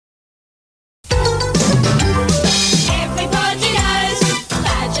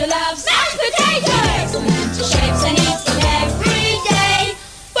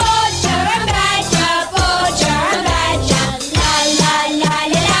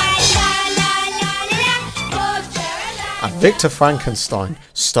Victor Frankenstein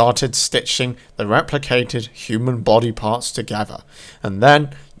started stitching the replicated human body parts together, and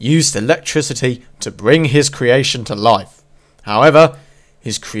then used electricity to bring his creation to life. However,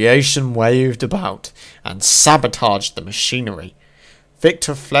 his creation waved about and sabotaged the machinery.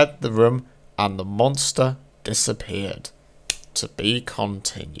 Victor fled the room and the monster disappeared. To be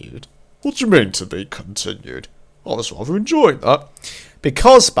continued. What do you mean to be continued? I was rather enjoying that.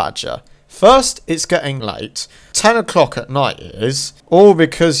 Because, Badger, first it's getting late, 10 o'clock at night it is, all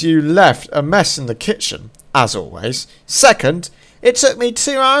because you left a mess in the kitchen, as always. Second, it took me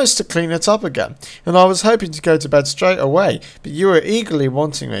 2 hours to clean it up again, and I was hoping to go to bed straight away, but you were eagerly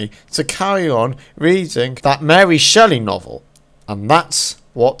wanting me to carry on reading that Mary Shelley novel. And that's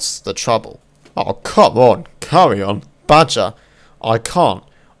what's the trouble. Oh, come on, carry on. Badger, I can't.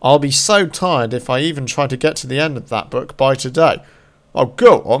 I'll be so tired if I even try to get to the end of that book by today. Oh,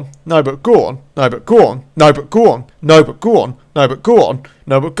 go on. No, but go on. No, but go on. No, but go on. No, but go on. No, but go on.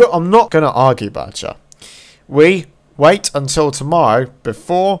 No, but go on. I'm not going to argue, Badger. We wait until tomorrow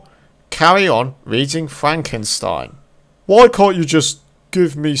before carry on reading Frankenstein. Why can't you just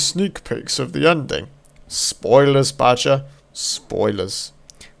give me sneak peeks of the ending? Spoilers, Badger. Spoilers.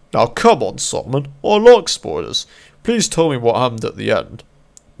 Now, come on, Simon. I like spoilers. Please tell me what happened at the end.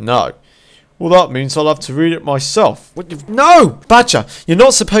 No. Well, that means I'll have to read it myself. No! Badger, you're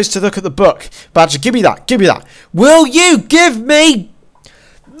not supposed to look at the book. Badger, give me that. Give me that. Will you give me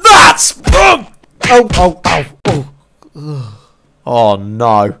that? Oh,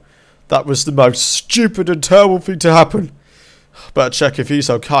 no. That was the most stupid and terrible thing to happen. Better check if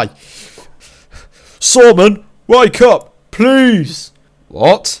he's okay. Simon, wake up, please.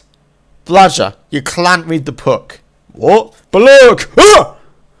 What? Badger, you can't read the book. What? But look! Ah!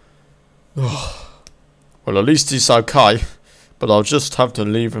 Well, at least he's okay, but I'll just have to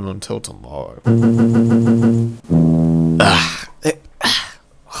leave him until tomorrow. Right,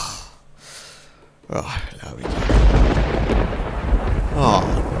 there we go. Oh,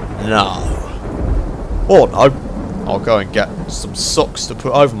 no. Oh, no. I'll go and get some socks to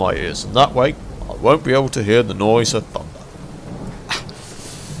put over my ears, and that way I won't be able to hear the noise of thunder.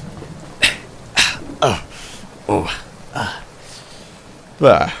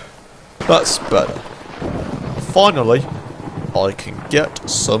 There. That's better. Finally, I can get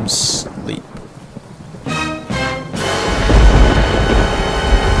some sleep.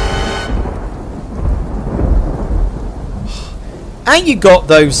 Ain't you got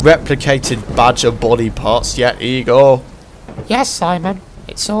those replicated badger body parts yet, Igor? Yes, Simon.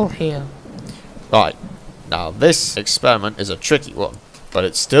 It's all here. Right. Now, this experiment is a tricky one, but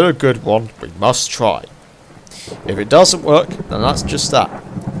it's still a good one we must try. If it doesn't work, then that's just that.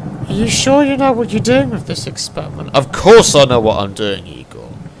 Are you sure you know what you're doing with this experiment? Of course I know what I'm doing, Igor.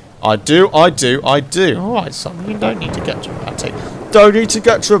 I do. Alright, Simon, you don't need to get dramatic. Don't need to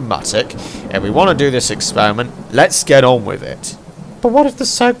get dramatic. If we want to do this experiment, let's get on with it. But what if the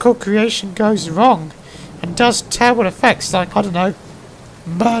so-called creation goes wrong and does terrible effects like, I don't know,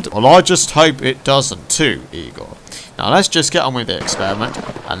 murder? Well, I just hope it doesn't too, Igor. Now let's just get on with the experiment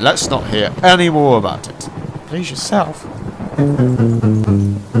and let's not hear any more about it. Please yourself.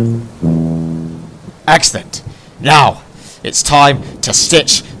 Excellent. Now, it's time to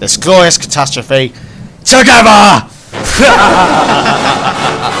stitch this glorious catastrophe together!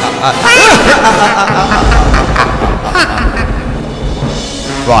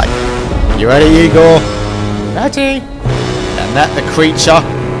 Right, you ready, Igor? Ready? Then let the creature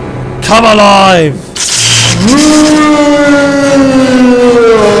come alive!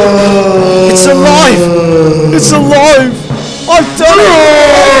 It's alive! It's alive! I've done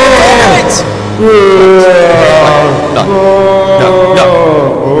it!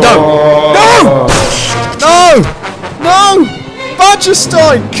 No!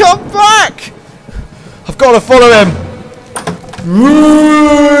 Badgerstein, come back! I've got to follow him!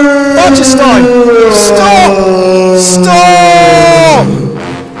 Badgerstein! Stop! Stop!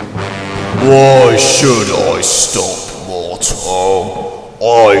 Why should I stop, mortal?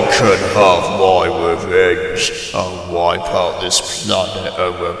 I can have my revenge and wipe out this planet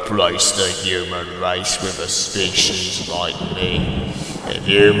and replace the human race with a species like me. If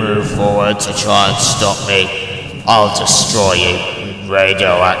you move forward to try and stop me, I'll destroy you with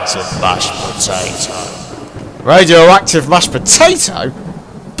radioactive mashed potato. Radioactive mashed potato?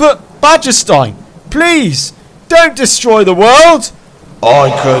 But, Badgerstein, please, don't destroy the world!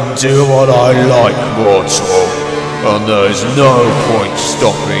 I can do what I like, mortal, and there's no point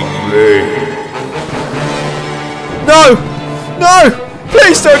stopping me. No! No!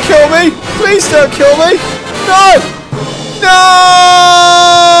 Please don't kill me! Please don't kill me! No! No!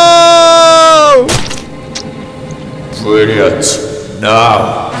 Brilliant. Brilliant!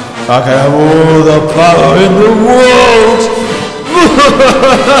 Now, I can have all the power in the world!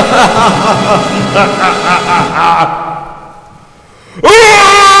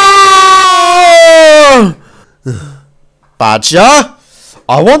 Badger,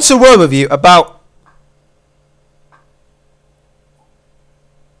 I want to word with you about...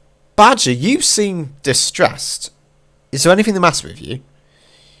 Badger, you seem distressed. Is there anything the matter with you?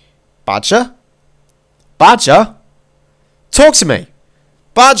 Badger? Badger? Talk to me!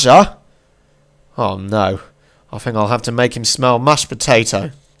 Badger? Oh no, I think I'll have to make him smell mashed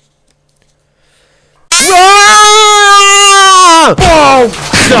potato. Ah!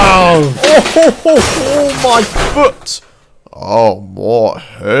 Oh, my foot! Oh, what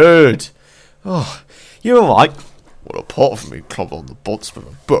hurt? Oh, you alright? Well, apart from me clobbed on the butts with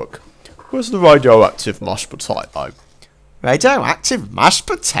a book, where's the radioactive mashed potato? Radioactive mashed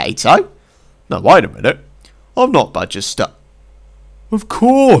potato? No, wait a minute. I'm not Badgerstein. Of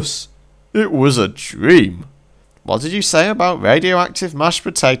course! It was a dream. What did you say about radioactive mashed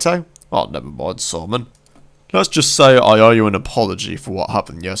potato? Oh, never mind, Simon. Let's just say I owe you an apology for what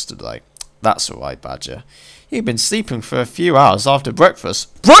happened yesterday. That's alright, Badger. You've been sleeping for a few hours after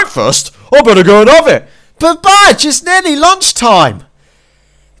breakfast. Breakfast? I better go and have it! But Badge, it's nearly lunchtime!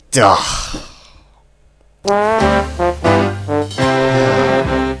 Duh.